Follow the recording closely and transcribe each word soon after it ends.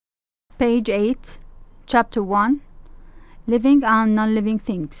Page 8, Chapter 1, Living and Non-Living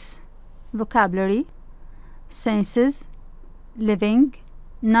Things. Vocabulary, senses, living,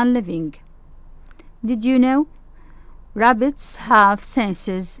 non-living. Did you know? Rabbits have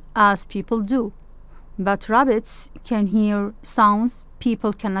senses as people do, but rabbits can hear sounds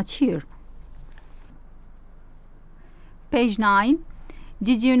people cannot hear. Page 9.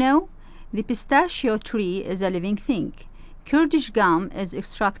 Did you know? The pistachio tree is a living thing. Kurdish gum is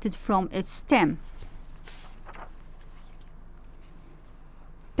extracted from its stem.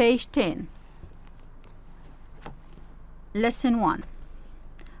 Page 10. Lesson 1.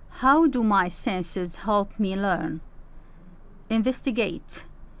 How do my senses help me learn? Investigate.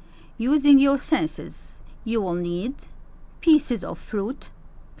 Using your senses, you will need pieces of fruit,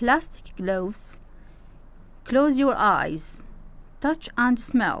 plastic gloves, close your eyes, touch and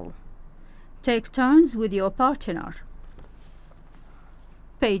smell. Take turns with your partner.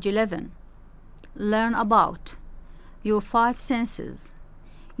 Page 11. Learn about your 5 senses.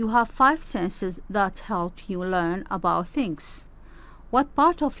 You have 5 senses that help you learn about things. What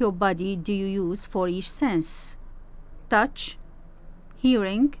part of your body do you use for each sense? Touch,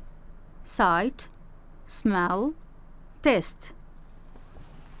 hearing, sight, smell, taste.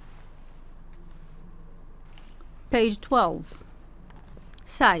 Page 12.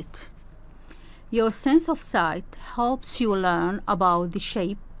 Sight. Your sense of sight helps you learn about the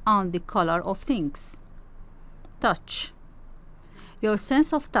shape and the color of things. Touch. Your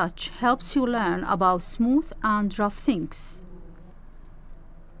sense of touch helps you learn about smooth and rough things.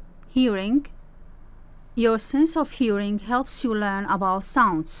 Hearing. Your sense of hearing helps you learn about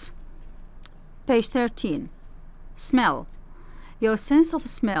sounds. Page 13. Smell. Your sense of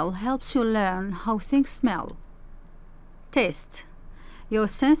smell helps you learn how things smell. Taste. Your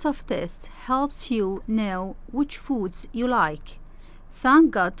sense of taste helps you know which foods you like.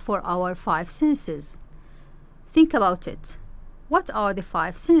 Thank God for our 5 senses. Think about it. What are the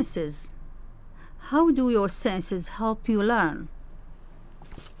 5 senses? How do your senses help you learn?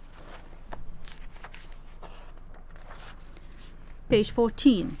 Page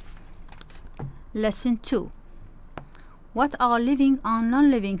 14. Lesson 2. What are living and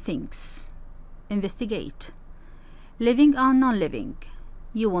non-living things? Investigate. Living and non-living.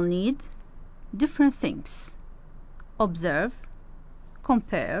 You will need different things. Observe,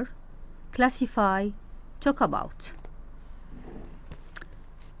 compare, classify, talk about.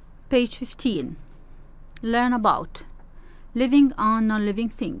 Page 15. Learn about living and non-living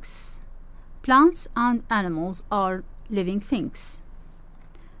things. Plants and animals are living things.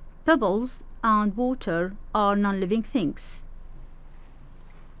 Pebbles and water are non-living things.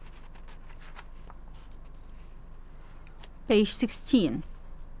 Page 16.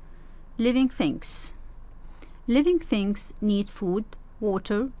 Living things. Living things need food,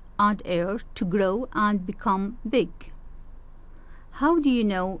 water, and air to grow and become big. How do you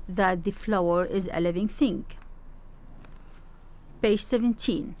know that the flower is a living thing? Page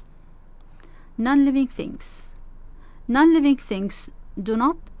 17. Non-living things. Non-living things do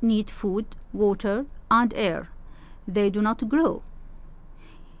not need food, water, and air. They do not grow.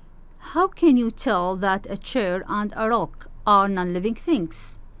 How can you tell that a chair and a rock are non-living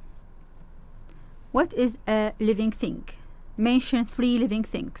things? What is a living thing? Mention 3 living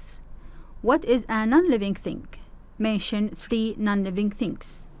things. What is a non-living thing? Mention 3 non-living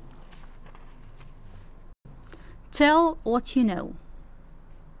things. Tell what you know.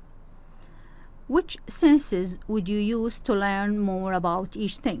 Which senses would you use to learn more about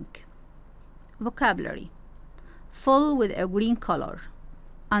each thing? Vocabulary. Full with a green color,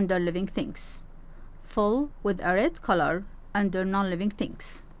 under living things. Full with a red color, under non-living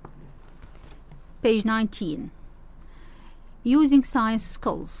things. Page 19. Using science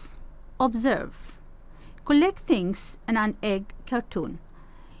skills. Observe. Collect things in an egg cartoon.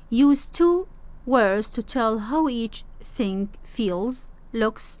 Use 2 words to tell how each thing feels,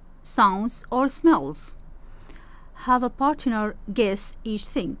 looks, sounds, or smells. Have a partner guess each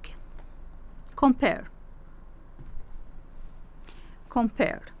thing. Compare.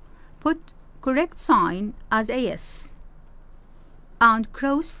 Compare. Put correct sign as a yes and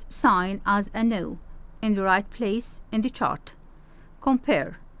cross sign as a no in the right place in the chart.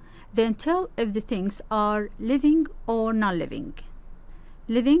 Compare. Then tell if the things are living or non-living.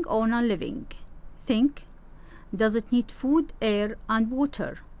 Living or non-living. Think. Does it need food, air, and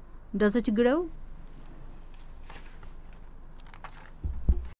water? Does it grow?